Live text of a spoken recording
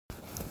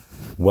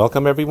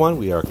Welcome, everyone.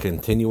 We are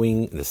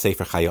continuing the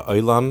Sefer Chayei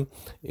Olam.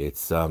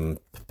 It's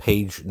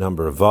page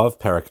number Vav,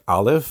 Parak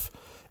Aleph,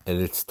 and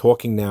it's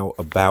talking now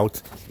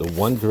about the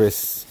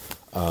wondrous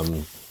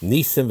Nisim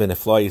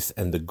v'Neflois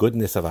and the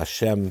goodness of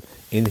Hashem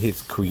in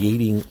His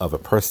creating of a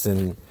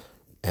person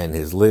and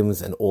his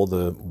limbs and all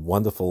the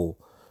wonderful,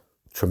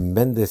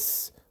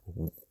 tremendous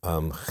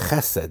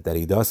chesed that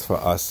He does for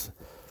us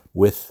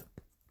with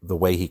the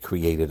way He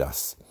created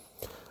us.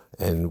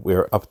 And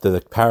we're up to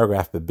the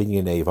paragraph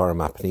Bebinyanei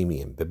Varim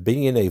Apnimiyim.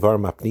 Bebinyanei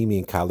Varim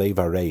Apnimiyim Kalei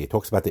Varei. It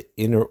talks about the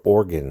inner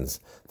organs,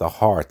 the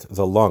heart,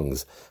 the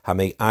lungs,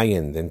 Hamei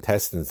Ayin, the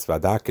intestines,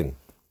 Vadakin.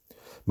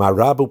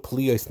 Marabu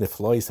Pliyos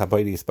Neflois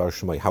Habayis Bar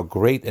Shemai. How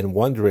great and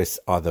wondrous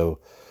are the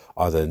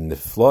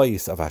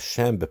Neflois of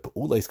Hashem,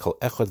 Bepu'ulais Kol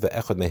Echad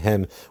Ve'echad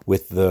Mehem,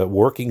 with the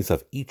workings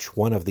of each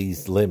one of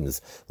these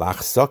limbs.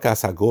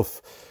 Lachsokas Haguf,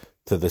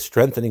 to the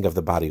strengthening of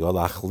the body.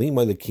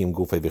 Olachlima Lekim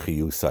Gufei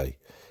V'chiyusai,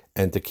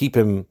 and to keep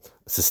him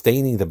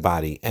sustaining the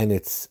body and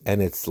its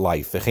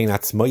life.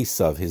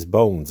 V'chein his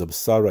bones,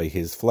 absarai,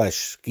 his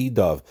flesh,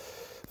 gidav,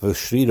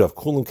 v'shridav,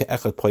 kulum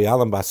ke'echad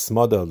poyalam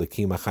basmada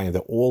l'kim achayim.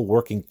 They're all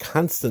working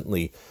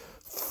constantly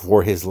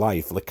for his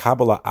life.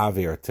 L'kabala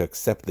avir, to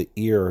accept the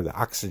air, the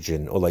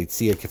oxygen,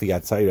 olaitzia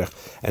kifiyat zayrech,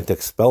 and to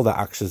expel the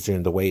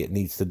oxygen the way it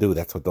needs to do.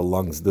 That's what the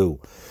lungs do.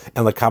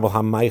 And l'kabal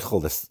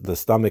hamaychel, the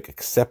stomach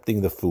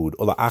accepting the food,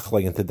 ola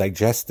achlai, and to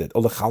digest it,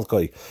 ola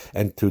chalkoi,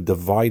 and to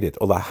divide it,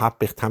 ola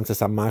hapich tamtzas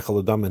hamaychel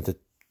adam, and to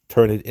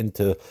turn it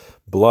into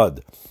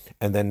blood.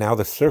 And then now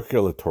the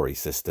circulatory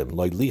system,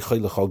 like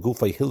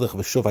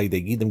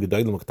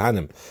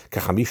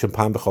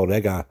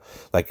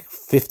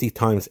 50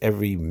 times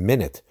every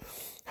minute,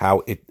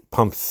 how it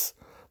pumps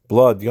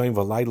blood,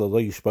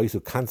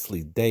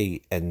 constantly,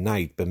 day and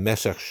night, all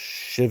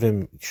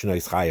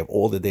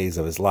the days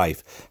of his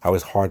life, how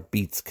his heart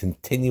beats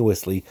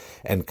continuously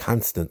and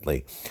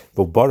constantly.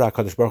 And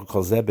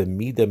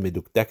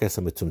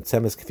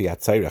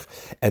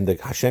the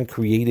Hashem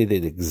created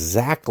it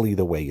exactly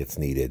the way it's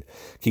needed.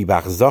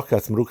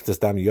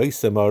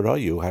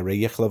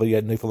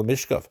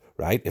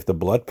 Right? If the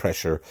blood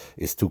pressure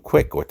is too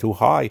quick or too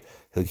high,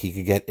 he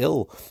could get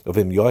ill. If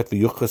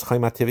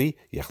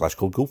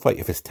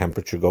his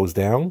temperature goes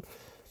down,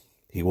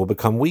 he will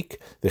become weak.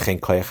 The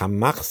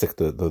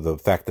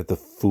fact that the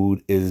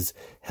food is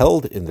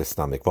held in the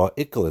stomach,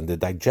 in the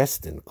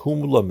digestion,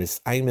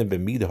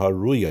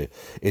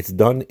 it's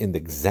done in the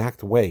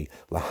exact way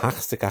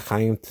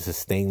to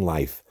sustain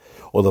life.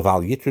 And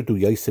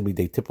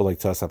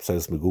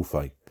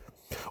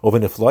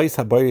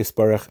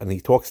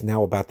he talks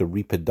now about the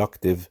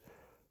reproductive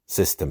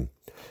system.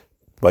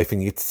 How a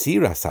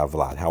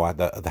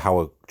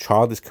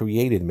child is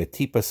created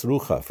metipa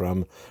srucha,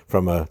 from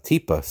a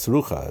tipa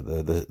srucha,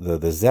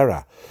 the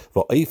zera,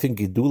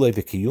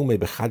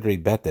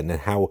 and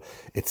how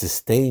it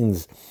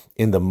sustains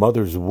in the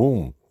mother's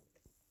womb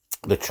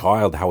the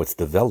child, how it's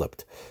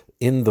developed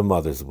in the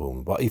mother's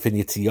womb. When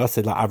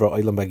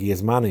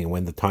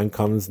the time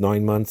comes,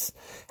 9 months,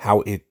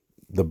 how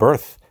the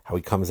birth, how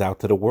he comes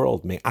out to the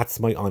world,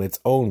 on its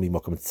own,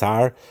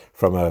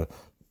 from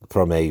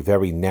a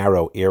very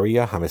narrow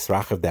area,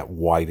 hamisrachav, that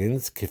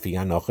widens,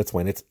 kifiyanochetz,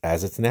 when it's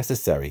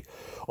necessary.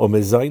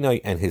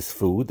 Omezainai, and his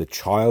food, the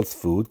child's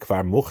food,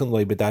 kvar muchen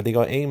loy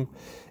bedadigaim,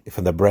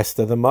 from the breast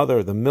of the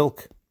mother, the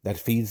milk that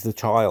feeds the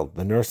child,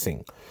 the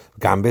nursing.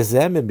 This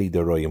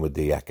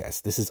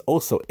is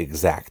also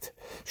exact.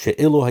 If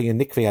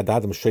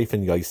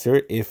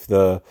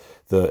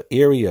the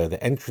area,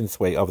 the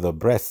entranceway of the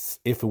breasts,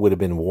 if it would have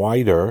been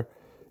wider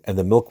and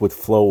the milk would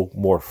flow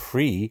more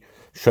free,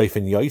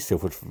 Shayfen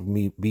Yosef would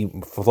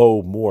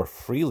flow more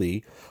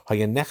freely,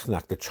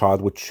 the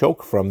child would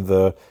choke from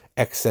the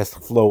excess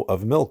flow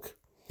of milk.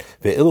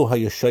 And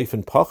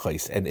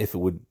if it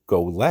would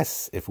go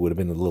less, if it would have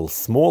been a little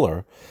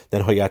smaller,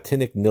 then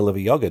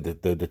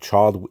the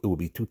child, it would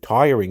be too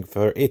tiring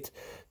for it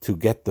to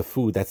get the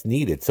food that's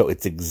needed. So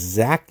it's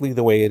exactly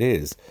the way it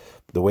is,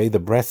 the way the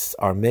breasts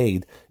are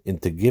made,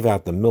 to give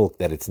out the milk,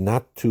 that it's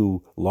not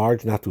too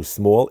large, not too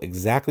small,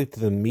 exactly to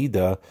the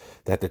midah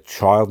that the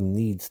child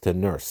needs to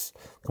nurse.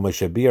 Like the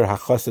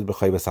chassid, the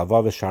Chayvas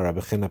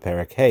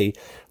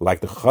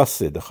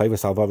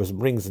Alvavas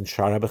brings in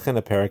Shara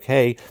Bechina Perek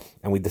Hey,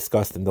 and we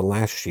discussed in the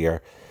last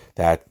year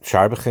that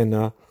Shara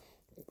Bechina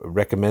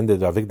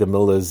recommended Avigdor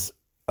Miller's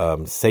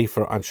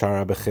Sefer on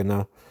Shara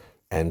Bechina,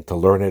 and to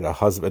learn it, a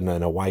husband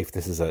and a wife.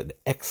 This is an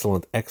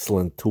excellent,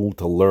 excellent tool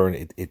to learn.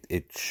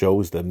 It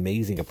shows the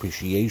amazing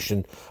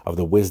appreciation of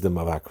the wisdom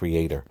of our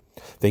Creator.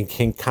 Then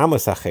King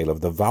Kamasachel,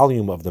 of the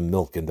volume of the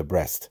milk in the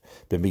breast,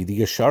 B'midi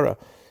Yashara,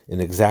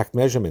 in exact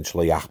measurement.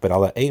 Shlayach bet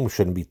ala aim,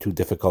 shouldn't be too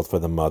difficult for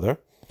the mother,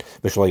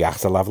 but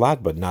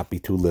not be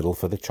too little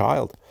for the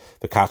child.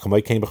 The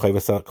Kachamai came like the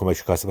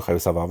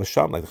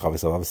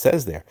Chavos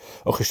says there.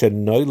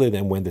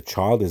 And when the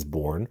child is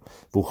born,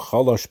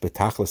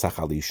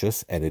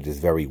 and it is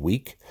very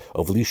weak,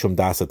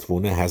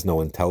 has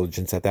no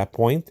intelligence at that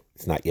point,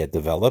 it's not yet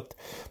developed.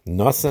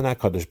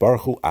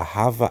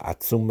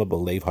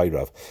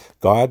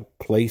 God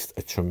placed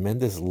a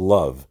tremendous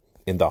love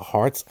in the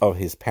hearts of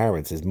his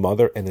parents, his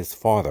mother and his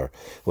father,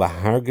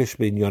 lahargish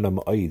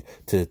binyanam oid,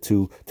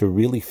 to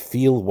really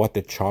feel what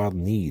the child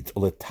needs,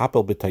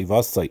 uletapel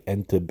b'tayvasai,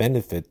 and to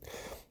benefit,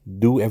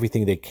 do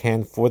everything they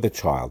can for the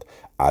child,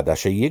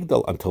 adasha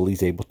yigdal, until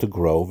he's able to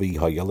grow,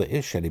 v'yihaya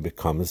ish, and he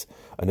becomes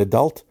an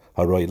adult,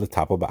 haroy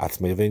letapel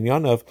ba'atzmei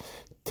v'yanav,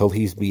 till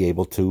he's be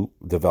able to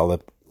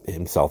develop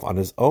himself on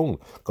his own.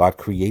 God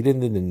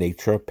created in the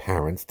nature of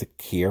parents to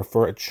care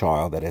for a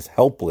child that is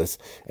helpless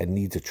and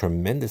needs a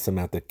tremendous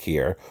amount of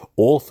care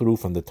all through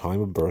from the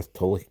time of birth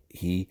till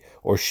he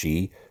or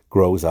she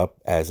grows up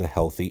as a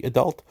healthy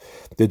adult.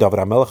 The David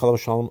HaMelech alav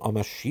shalom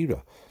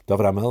amashira.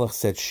 David HaMelech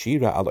said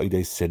shira al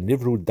oidei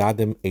senivru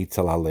dadim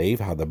eitzel alev,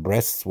 how the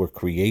breasts were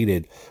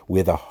created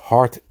where the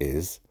heart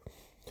is,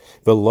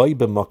 v'loy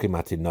b'mokim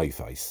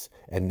atinoifais,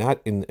 and not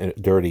in a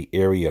dirty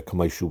area, that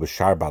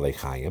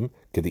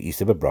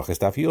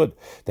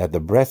the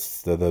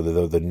breasts,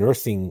 the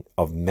nursing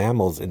of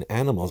mammals and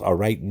animals are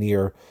right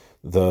near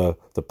the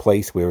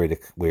place where it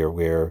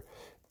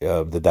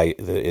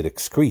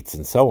excretes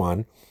and so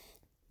on.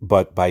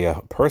 But by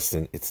a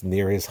person, it's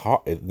near his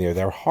heart, near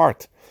their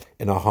heart,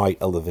 in a high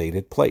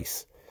elevated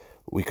place.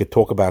 We could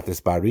talk about this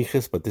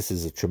barichas, but this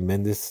is a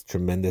tremendous,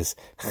 tremendous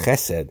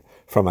chesed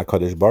from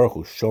HaKadosh Baruch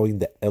Hu, showing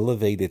the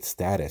elevated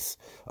status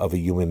of a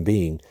human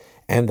being,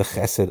 and the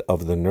chesed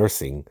of the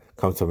nursing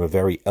comes from a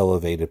very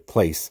elevated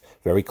place,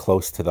 very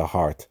close to the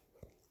heart.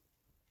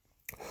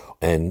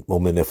 And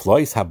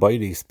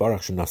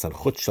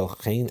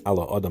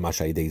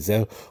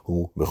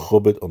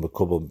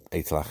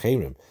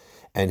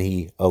and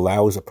he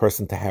allows a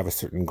person to have a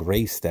certain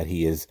grace that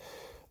he is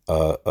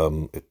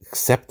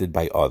accepted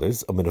by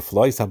others. And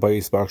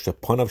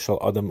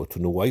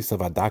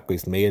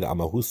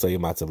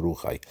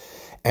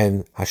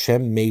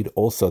Hashem made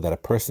also that a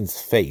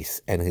person's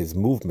face and his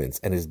movements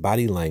and his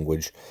body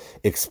language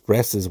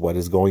expresses what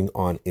is going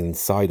on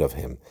inside of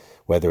him,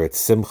 whether it's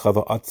simcha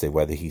va'atze,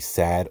 whether he's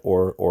sad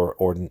or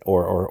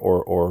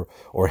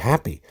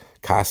happy,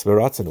 kas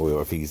v'ratzon,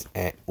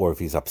 or if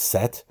he's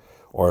upset,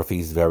 or if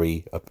he's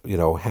very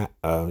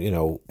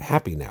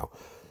happy now.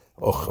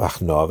 Or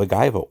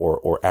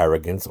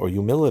arrogance or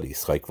humility,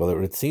 if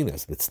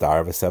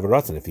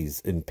he's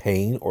in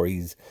pain or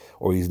he's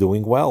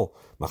doing well,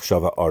 if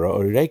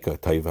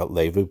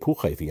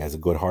he has a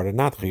good heart or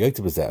not.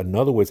 In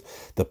other words,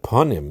 the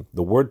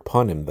word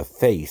panim, the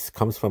face,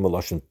 comes from a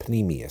lashon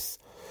pnimius.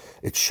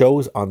 It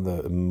shows on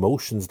the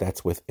emotions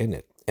that's within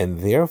it, and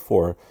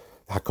therefore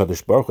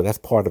HaKadosh Baruch Hu, that's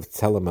part of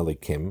Tzelem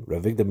Elikim.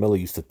 Rav Avigdor Miller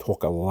used to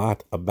talk a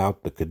lot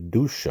about the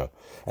kedusha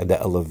and the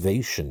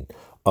elevation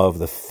of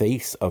the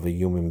face of a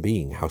human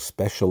being, how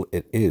special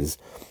it is.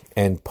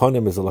 And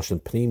panim is a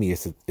lashon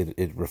pnimius.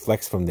 It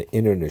reflects from the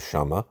inner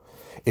neshama.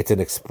 It's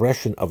an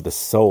expression of the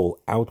soul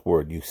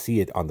outward. You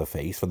see it on the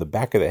face. From the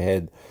back of the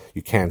head,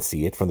 you can't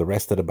see it. From the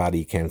rest of the body,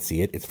 you can't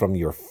see it. It's from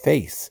your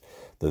face,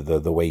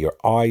 the way your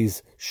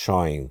eyes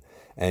shine,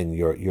 and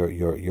your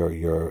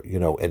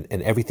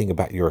and everything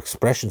about your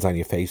expressions on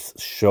your face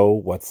show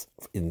what's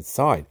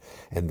inside.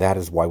 And that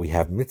is why we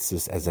have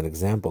mitzvahs as an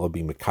example of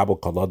being mekabel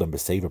kol adam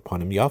b'sever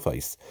panim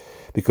yafais,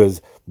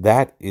 because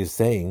that is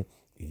saying,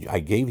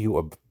 I gave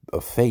you a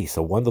face,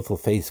 a wonderful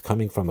face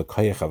coming from a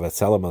koyach of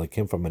Tzelem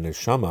Elikim, from a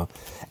neshama,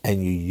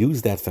 and you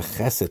use that for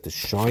chesed to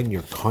shine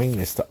your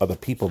kindness to other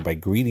people by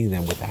greeting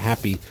them with a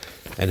happy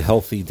and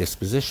healthy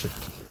disposition.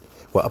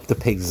 We're up to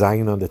page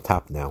Zion on the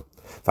top now.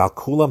 And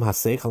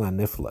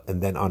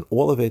then on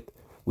all of it,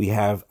 we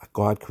have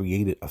God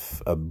created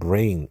a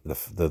brain,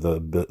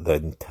 the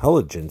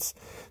intelligence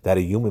that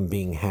a human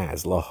being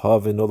has, to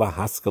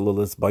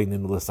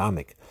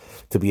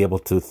be able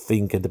to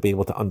think and to be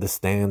able to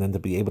understand and to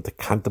be able to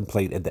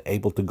contemplate and to be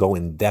able to go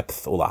in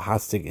depth, and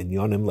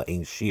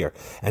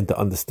to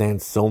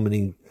understand so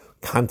many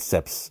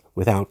concepts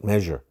without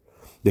measure.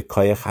 The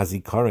koyach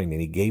hazikarin,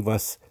 and he gave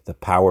us the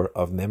power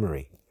of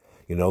memory.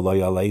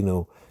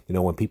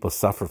 When people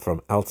suffer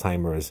from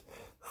Alzheimer's,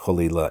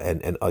 cholila,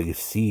 and you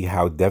see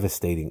how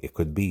devastating it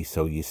could be.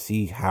 So you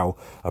see how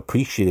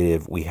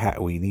appreciative we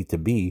need to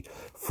be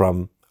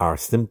from our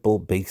simple,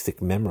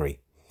 basic memory.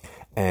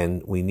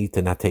 And we need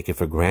to not take it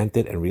for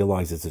granted and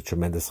realize it's a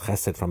tremendous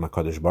chesed from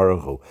HaKadosh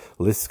Baruch Hu.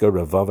 Liska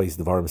revavais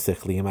dvarim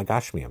sichliim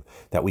agashmiim,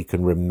 that we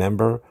can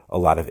remember a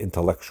lot of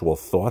intellectual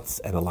thoughts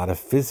and a lot of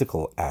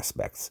physical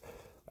aspects.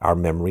 Our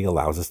memory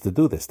allows us to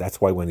do this. That's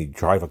why when we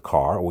drive a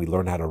car or we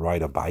learn how to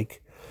ride a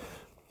bike,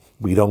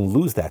 we don't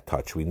lose that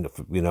touch. And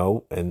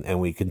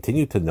we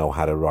continue to know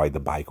how to ride the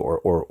bike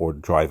or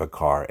drive a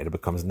car, and it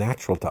becomes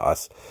natural to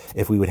us.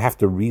 If we would have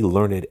to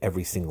relearn it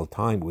every single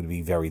time, it would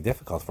be very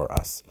difficult for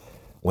us.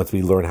 Once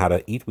we learn how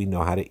to eat, we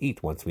know how to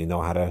eat. Once we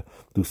know how to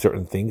do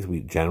certain things,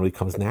 it generally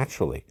comes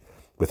naturally,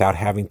 without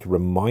having to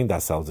remind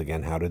ourselves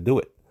again how to do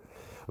it.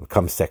 It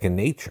becomes second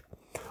nature.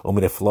 And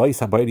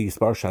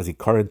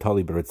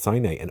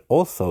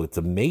also, it's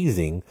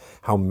amazing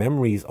how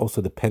memories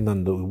also depend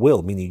on the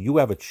will, meaning you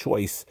have a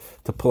choice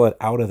to pull it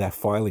out of that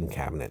filing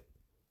cabinet.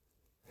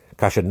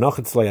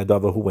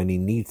 When he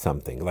needs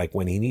something, like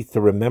when he needs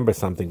to remember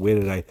something, where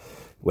did I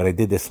when I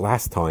did this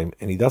last time,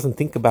 and he doesn't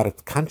think about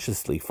it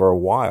consciously for a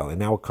while, and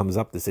now it comes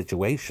up the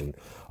situation.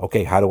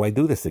 Okay, how do I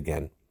do this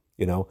again?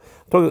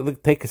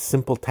 Take a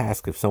simple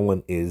task. If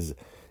someone is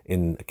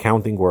in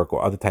accounting work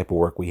or other type of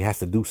work where he has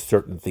to do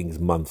certain things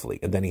monthly,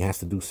 and then he has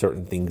to do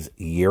certain things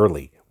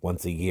yearly,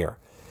 once a year.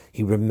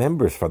 He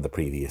remembers from the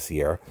previous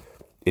year.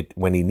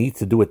 When he needs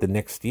to do it the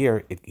next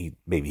year,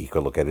 maybe he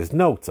could look at his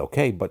notes,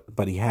 okay,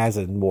 but he has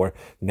a more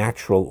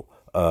natural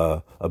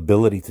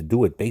ability to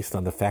do it based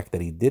on the fact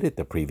that he did it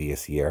the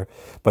previous year.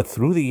 But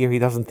through the year, he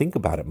doesn't think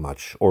about it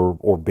much,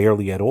 or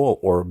barely at all,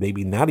 or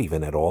maybe not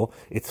even at all.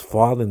 It's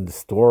filed in the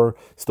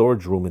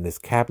storage room in his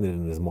cabinet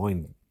in his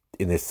mind,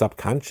 in his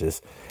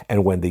subconscious.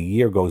 And when the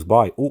year goes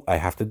by, I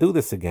have to do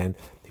this again.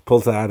 He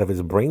pulls it out of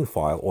his brain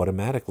file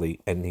automatically,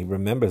 and he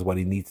remembers what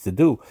he needs to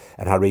do.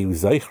 And then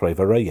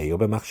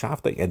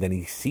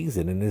he sees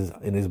it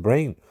in his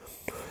brain.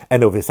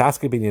 And then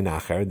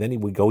he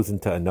goes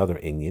into another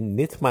inyan.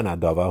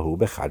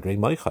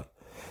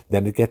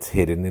 Then it gets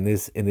hidden in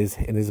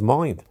his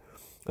mind.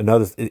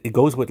 It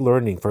goes with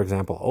learning. For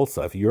example,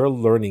 also if you're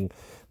learning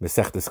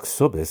Masechtas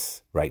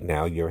Ksubis right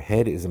now, your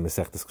head is in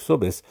Masechtas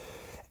Ksubis,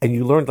 and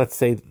you learned, let's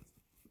say,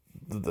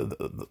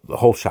 the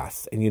whole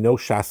Shas, and you know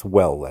Shas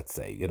well, let's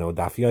say,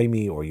 Daf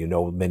Yomi, or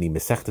many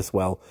Masechtas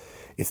well.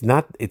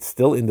 It's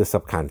still in the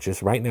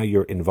subconscious. Right now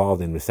you're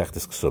involved in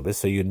Masechtas Ksubis,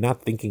 so you're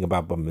not thinking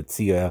about Baba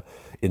Metzia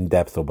in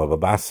depth or Baba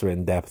Basra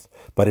in depth,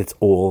 but it's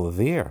all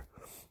there.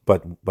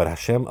 But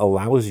Hashem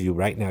allows you,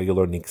 right now you're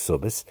learning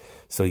Ksubis,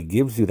 so He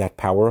gives you that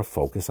power of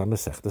focus on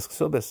Masechtas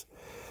Ksubis.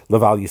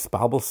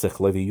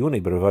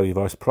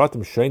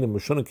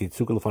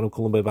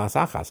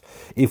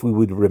 If we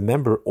would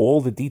remember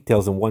all the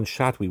details in one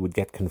shot, we would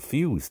get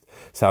confused.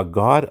 So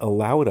God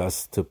allowed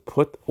us to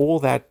put all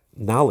that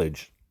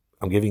knowledge,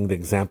 I'm giving the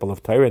example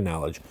of Torah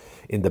knowledge,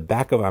 in the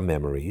back of our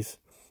memories.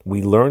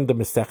 We learned the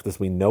Masechtas,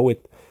 we know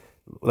it,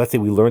 let's say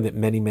we learned it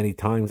many, many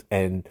times,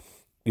 and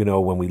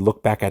when we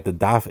look back at the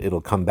daf,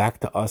 it'll come back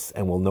to us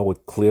and we'll know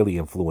it clearly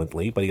and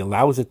fluently, but He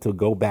allows it to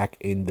go back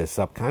in the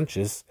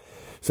subconscious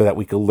so that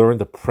we can learn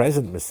the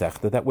present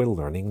Masechta that we're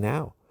learning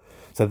now.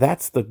 So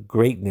that's the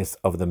greatness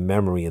of the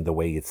memory and the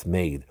way it's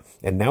made.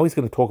 And now He's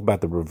going to talk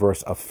about the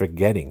reverse of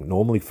forgetting.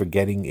 Normally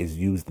forgetting is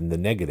used in the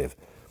negative,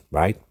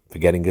 right?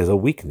 Forgetting is a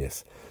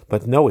weakness.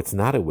 But no, it's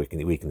not a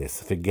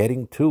weakness.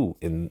 Forgetting too,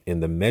 in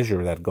the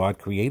measure that God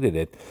created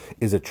it,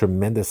 is a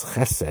tremendous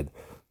chesed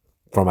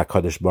from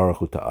HaKadosh Baruch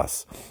Hu to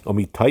us. One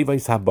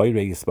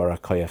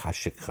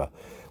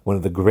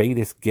of the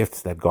greatest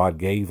gifts that God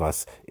gave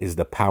us is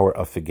the power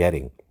of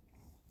forgetting.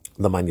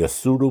 To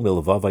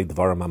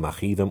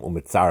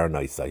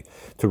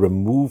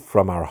remove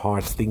from our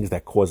hearts things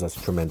that cause us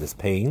tremendous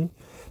pain,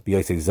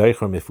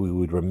 if we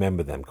would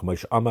remember them.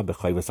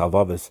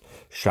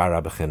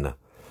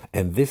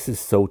 And this is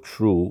so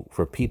true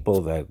for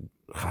people that,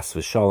 chas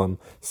v'shalom,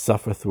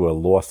 suffer through a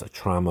loss, a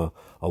trauma,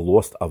 a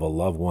loss of a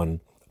loved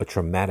one, a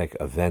traumatic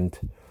event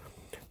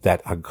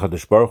that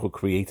HaKadosh Baruch Hu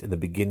creates in the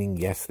beginning.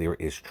 Yes, there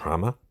is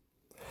trauma.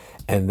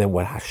 And then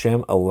what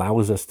Hashem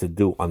allows us to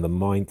do on the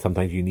mind,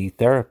 sometimes you need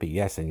therapy,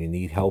 yes, and you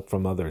need help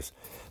from others.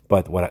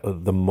 But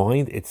the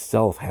mind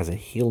itself has a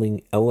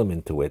healing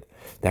element to it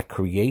that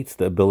creates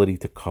the ability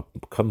to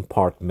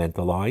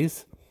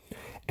compartmentalize,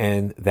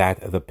 and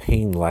that the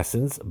pain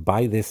lessens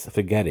by this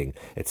forgetting.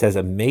 It says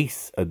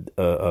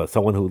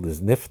someone who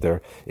is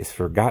nifter is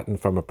forgotten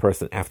from a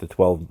person after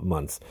 12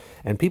 months.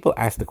 And people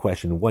ask the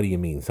question, what do you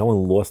mean?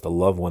 Someone lost a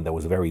loved one that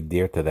was very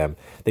dear to them.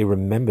 They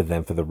remember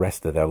them for the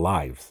rest of their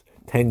lives.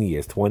 10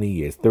 years, 20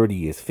 years, 30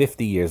 years,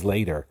 50 years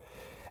later.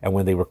 And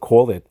when they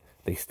recall it,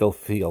 they still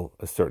feel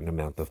a certain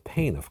amount of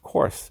pain, of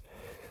course.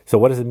 So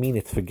what does it mean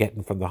it's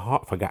forgotten from the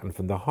heart?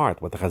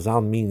 What the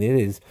Chazal mean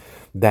is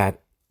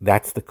that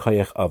that's the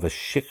koyach of a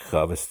shikha,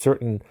 of a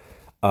certain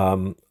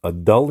a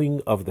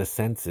dulling of the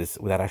senses,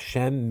 that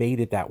Hashem made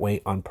it that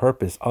way on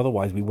purpose.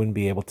 Otherwise, we wouldn't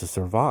be able to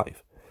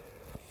survive.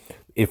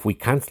 If we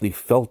constantly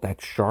felt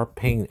that sharp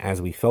pain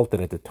as we felt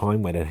it at the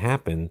time when it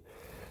happened,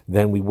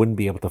 then we wouldn't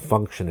be able to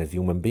function as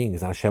human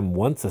beings. Hashem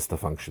wants us to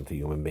function to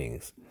human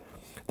beings.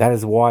 That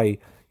is why,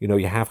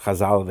 you have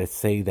Chazal that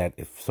say that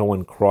if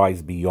someone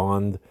cries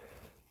beyond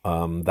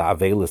the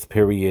Avelis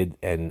period,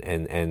 and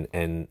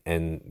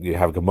you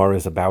have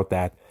Gemaras about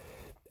that,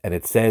 and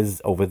it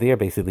says over there,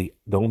 basically,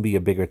 don't be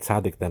a bigger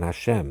tzaddik than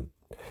Hashem.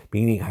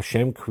 Meaning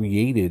Hashem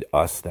created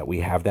us that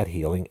we have that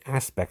healing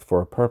aspect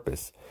for a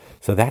purpose.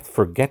 So that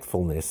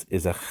forgetfulness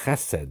is a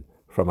chesed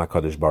from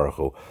HaKadosh Baruch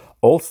Hu.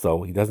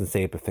 Also, he doesn't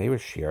say it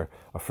beferish here,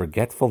 a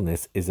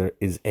forgetfulness is an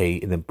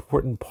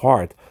important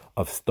part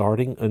of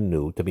starting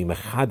anew, to be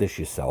mechadish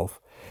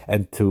yourself,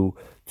 and to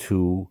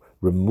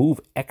remove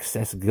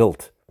excess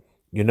guilt.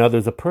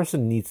 There's a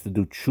person needs to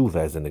do tshuva,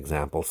 as an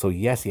example. So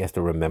yes, he has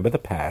to remember the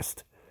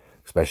past,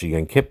 especially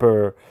Yom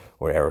Kippur,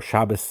 or Erev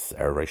Shabbos,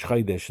 or Rosh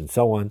Chodesh, and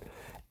so on,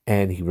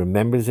 and he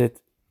remembers it,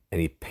 and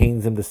he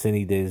pains him the sin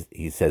he did.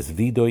 He says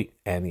vidoy,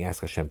 and he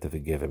asks Hashem to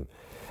forgive him.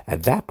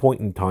 At that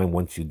point in time,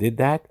 once you did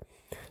that,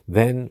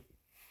 then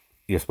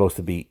you're supposed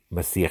to be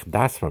Masiach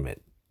Das from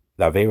it.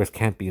 The Averis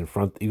can't be in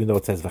front, even though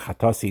it says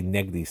V'chatasi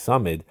negdi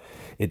samid,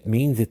 it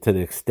means it to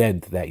the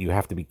extent that you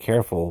have to be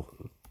careful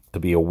to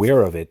be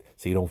aware of it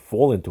so you don't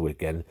fall into it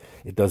again.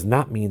 It does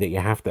not mean that you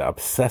have to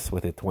obsess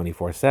with it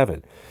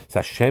 24/7. So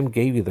Hashem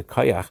gave you the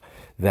koyach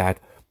that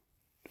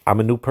I'm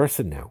a new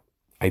person now.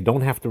 I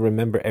don't have to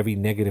remember every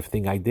negative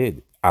thing I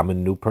did. I'm a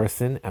new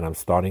person and I'm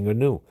starting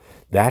anew.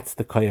 That's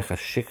the koyach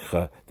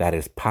hashikha that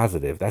is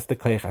positive. That's the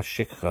koyach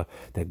hashikha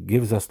that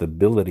gives us the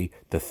ability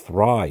to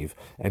thrive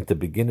and to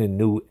begin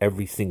anew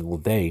every single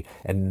day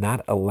and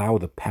not allow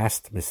the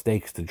past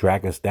mistakes to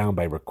drag us down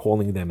by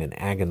recalling them and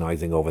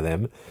agonizing over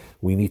them.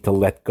 We need to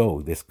let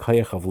go. This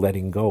koyach of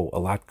letting go, a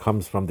lot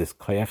comes from this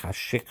koyach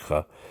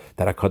hashikha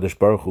that HaKadosh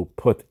Baruch Hu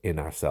put in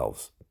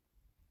ourselves.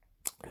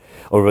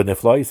 Over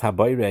Neflois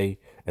Habayre,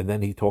 and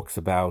then he talks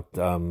about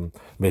the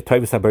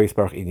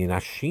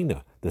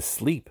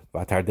sleep.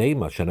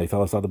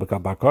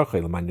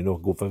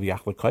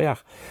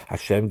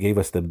 Hashem gave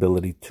us the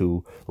ability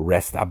to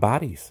rest our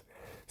bodies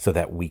so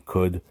that we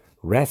could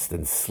rest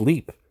and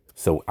sleep,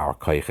 so our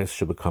koyches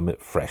should become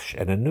fresh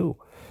and anew.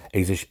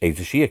 And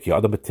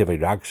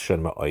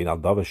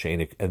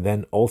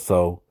then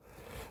also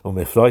Hashem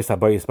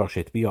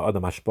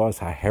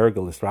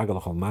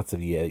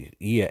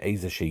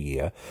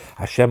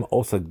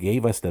also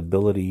gave us the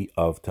ability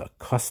to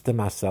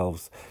accustom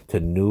ourselves to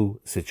new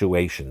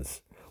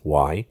situations.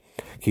 Why?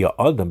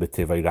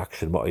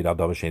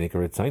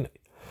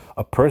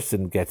 A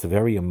person gets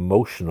very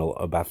emotional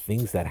about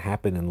things that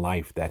happen in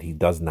life that he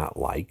does not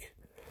like.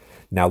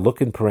 Now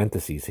look in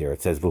parentheses here.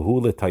 It says,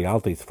 "V'hu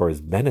l'tayaltes," for his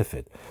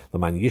benefit.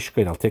 In other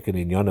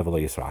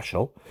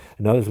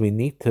words, we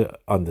need to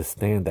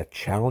understand that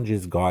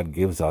challenges God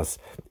gives us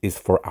is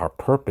for our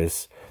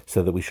purpose,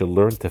 so that we should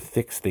learn to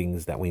fix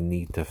things that we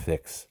need to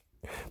fix.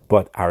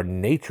 But our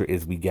nature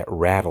is we get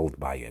rattled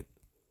by it.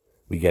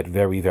 We get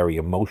very, very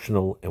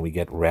emotional and we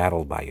get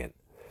rattled by it.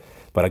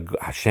 But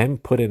Hashem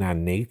put in our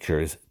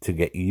natures to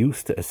get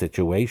used to a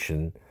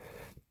situation.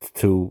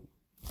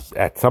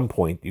 At some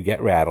point, you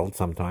get rattled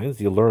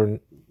sometimes. You learn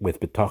with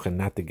bitachon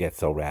not to get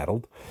so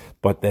rattled.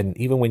 But then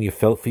even when you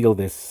feel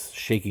this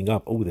shaking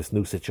up, this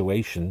new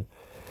situation,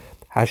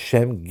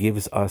 Hashem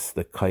gives us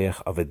the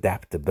koyach of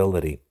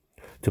adaptability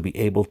to be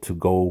able to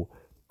go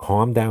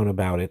calm down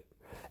about it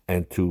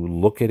and to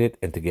look at it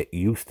and to get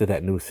used to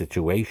that new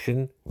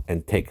situation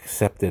and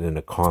accept it in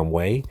a calm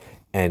way,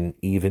 and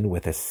even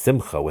with a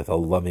simcha, with a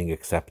loving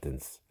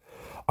acceptance.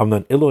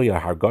 If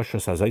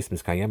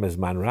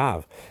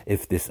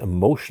this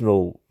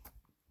emotional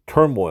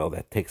turmoil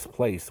that takes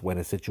place when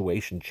a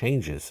situation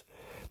changes,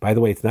 by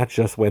the way, it's not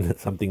just when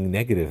something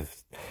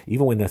negative,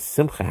 even when a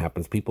simcha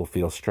happens, people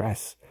feel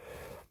stress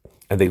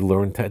and they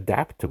learn to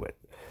adapt to it.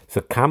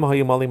 So if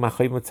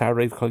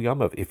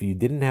you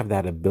didn't have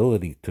that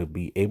ability to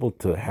be able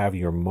to have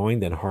your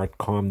mind and heart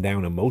calm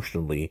down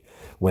emotionally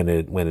when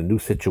a new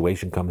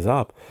situation comes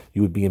up,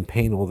 you would be in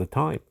pain all the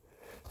time.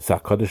 So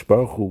HaKadosh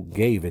Baruch Hu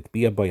gave it,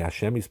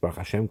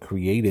 Hashem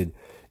created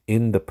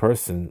in the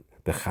person,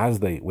 the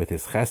chazdei, with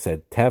his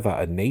chesed, teva,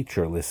 a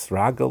nature,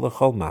 lisraga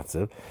l'chol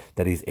matzav,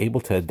 that he's able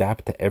to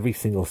adapt to every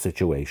single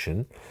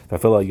situation,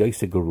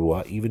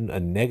 even a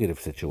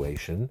negative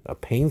situation, a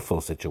painful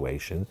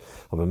situation,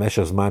 of a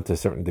meshazman to a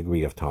certain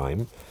degree of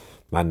time,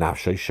 till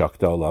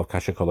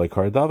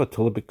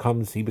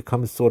he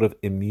becomes sort of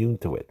immune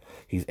to it.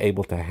 He's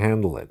able to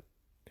handle it.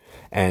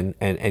 And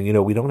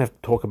we don't have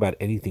to talk about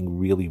anything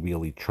really,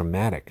 really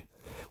traumatic.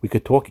 We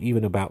could talk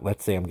even about,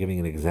 let's say, I'm giving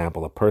an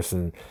example, a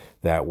person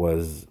that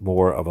was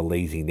more of a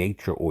lazy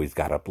nature, always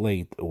got up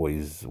late,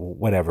 always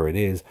whatever it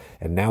is,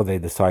 and now they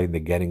decide they're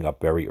getting up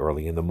very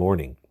early in the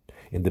morning.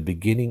 In the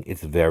beginning,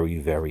 it's very,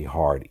 very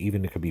hard.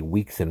 Even it could be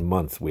weeks and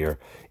months where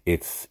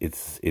it's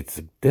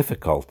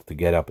difficult to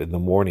get up in the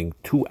morning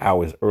 2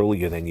 hours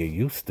earlier than you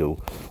used to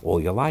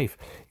all your life.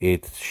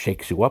 It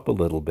shakes you up a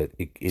little bit.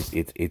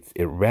 It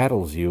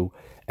rattles you,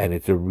 and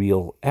it's a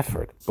real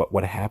effort. But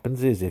what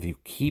happens is, if you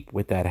keep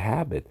with that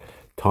habit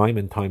time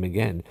and time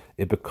again,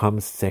 it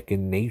becomes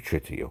second nature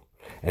to you.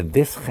 And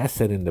this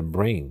chesed in the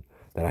brain,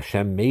 that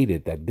Hashem made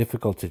it, that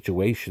difficult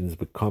situations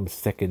become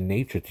second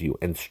nature to you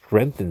and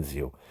strengthens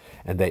you,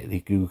 and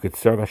that you could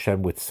serve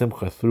Hashem with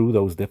simcha through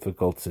those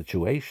difficult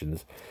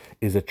situations,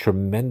 is a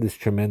tremendous,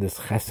 tremendous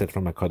chesed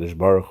from HaKadosh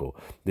Baruch Hu.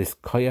 This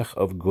koyach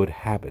of good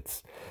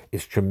habits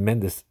is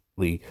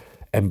tremendously,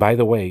 and by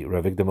the way,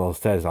 Rav Igdamel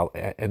says, I'll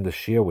end the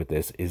shir with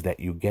this, is that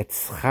you get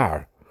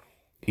schar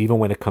even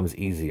when it comes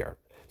easier.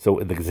 So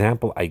the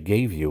example I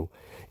gave you,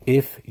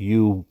 if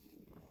you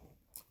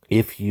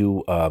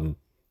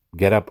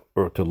get up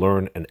to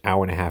learn an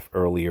hour and a half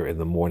earlier in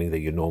the morning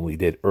than you normally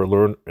did, or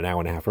learn an hour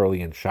and a half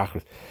early in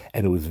Shachris,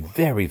 and it was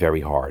very,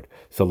 very hard.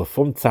 So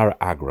Lefum Tzara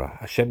Agra,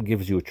 Hashem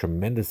gives you a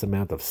tremendous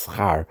amount of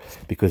schar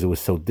because it was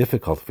so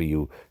difficult for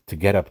you to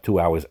get up 2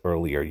 hours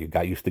earlier. You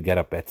got used to get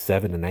up at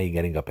 7, and now you're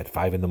getting up at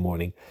 5 in the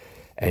morning,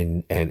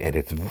 and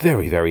it's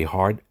very, very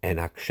hard, and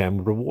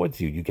Hashem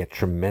rewards you. You get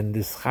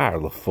tremendous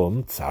schar,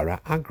 Lefum Tzara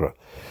Agra.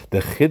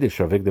 The Chiddush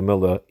of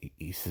Igdamillah,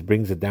 he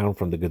brings it down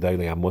from the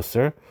Gedolei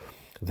HaMusar,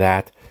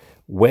 that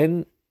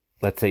when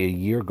let's say a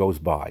year goes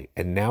by,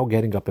 and now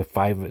getting up at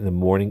 5 in the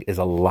morning is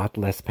a lot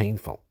less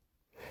painful.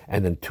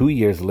 And then 2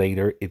 years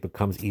later, it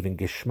becomes even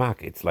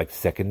geschmack. It's like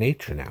second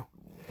nature now.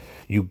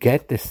 You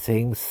get the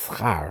same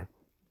schar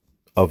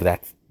of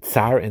that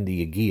tsar and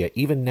the yagia,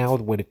 even now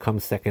when it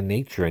comes second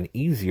nature and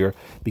easier,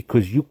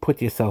 because you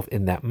put yourself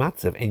in that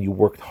matzav and you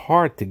worked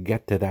hard to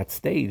get to that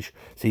stage,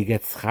 so you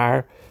get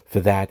schar for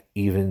that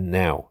even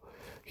now.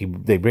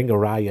 They bring a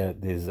raya.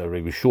 There's a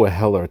Rabbi Shua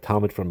Heller, a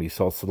Talmud from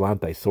Yisrael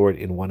Salant. I saw it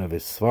in one of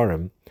his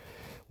svarim,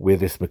 where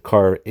this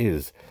makar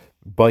is.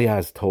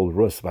 Boaz told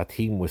Rus,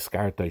 "Vatim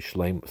muskarta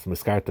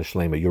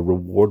shlema, your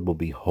reward will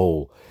be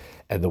whole."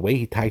 And the way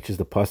he teaches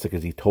the pasuk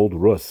is he told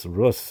Rus,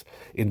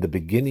 in the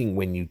beginning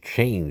when you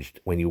changed,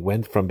 when you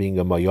went from being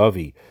a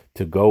Mayavi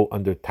to go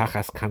under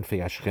Tachas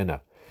Kanfei Ashchena,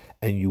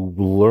 and you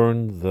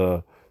learned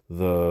the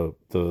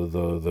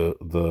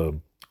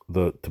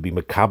to be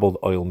makabel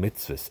oil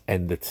mitzvahs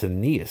and the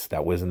tzenius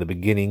that was in the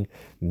beginning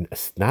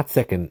not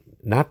second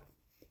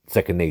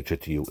nature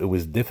to you. It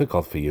was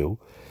difficult for you,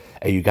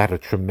 and you got a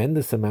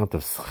tremendous amount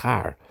of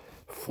schar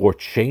for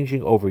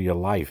changing over your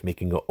life,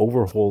 making an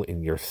overhaul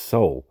in your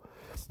soul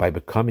by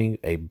becoming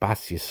a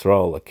Bas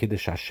Yisrael, a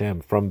Kiddush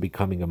Hashem, from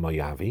becoming a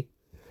Mayavi.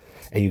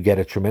 And you get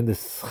a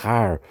tremendous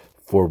schar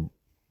for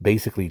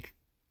basically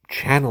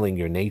channeling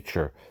your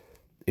nature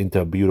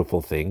into a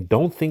beautiful thing.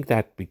 Don't think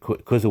that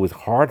because it was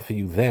hard for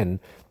you then,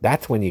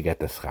 that's when you get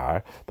the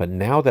schar. But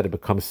now that it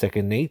becomes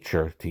second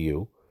nature to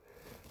you,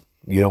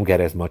 you don't get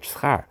as much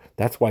schar.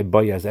 That's why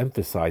Boaz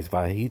emphasized,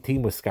 "Vahiti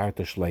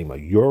muskarta shlema."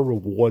 Your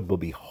reward will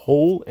be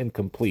whole and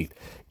complete,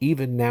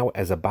 even now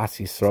as a Bas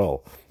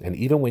Yisrael. And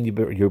even when you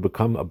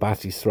become a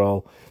Bas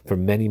Yisrael for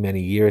many, many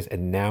years,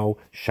 and now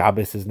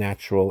Shabbos is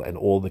natural, and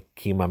all the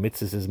Kima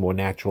Mitzvahs is more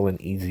natural and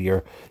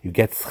easier, you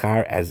get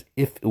schar as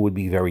if it would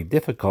be very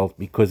difficult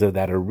because of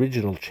that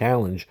original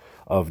challenge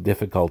of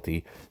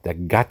difficulty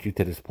that got you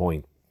to this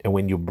point. And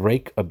when you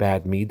break a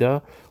bad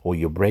midah, or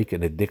you break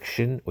an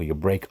addiction, or you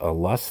break a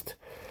lust,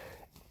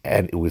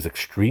 and it was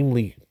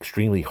extremely,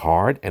 extremely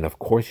hard, and of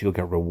course you'll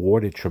get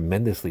rewarded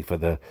tremendously for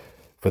the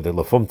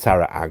lefum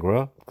tzara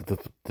agra,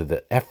 to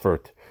the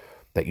effort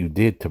that you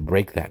did to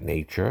break that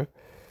nature.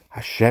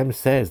 Hashem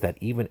says that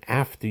even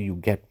after you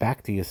get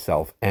back to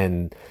yourself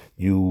and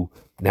you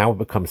now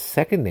become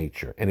second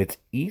nature, and it's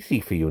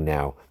easy for you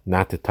now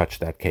not to touch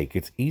that cake.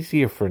 It's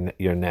easier for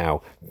you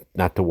now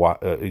not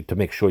to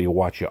make sure you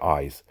watch your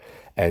eyes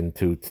and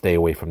to stay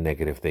away from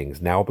negative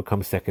things. Now it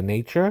becomes second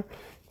nature.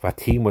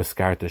 Vatim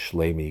uskarta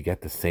shlemi, you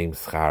get the same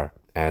schar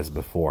as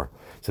before.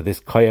 So this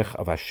koyach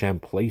of Hashem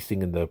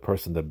placing in the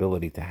person the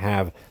ability to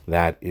have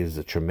that is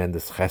a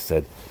tremendous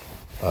chesed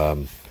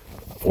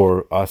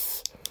for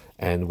us.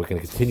 And we're going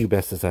to continue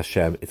best as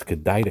Hashem. It's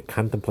kedai to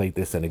contemplate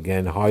this, and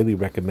again, highly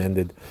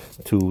recommended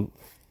to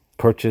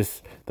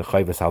purchase the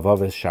Chayvus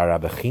Halvavis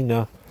Shara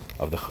Bechina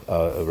of the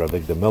Rav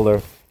Vigdor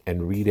Miller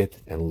and read it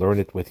and learn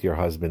it with your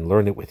husband,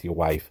 learn it with your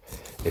wife.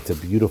 It's a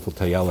beautiful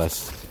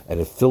tayeles, and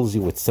it fills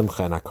you with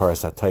simcha and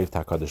akaras hatayv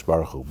takadosh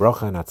baruch hu.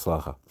 Bracha and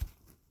hatzlacha.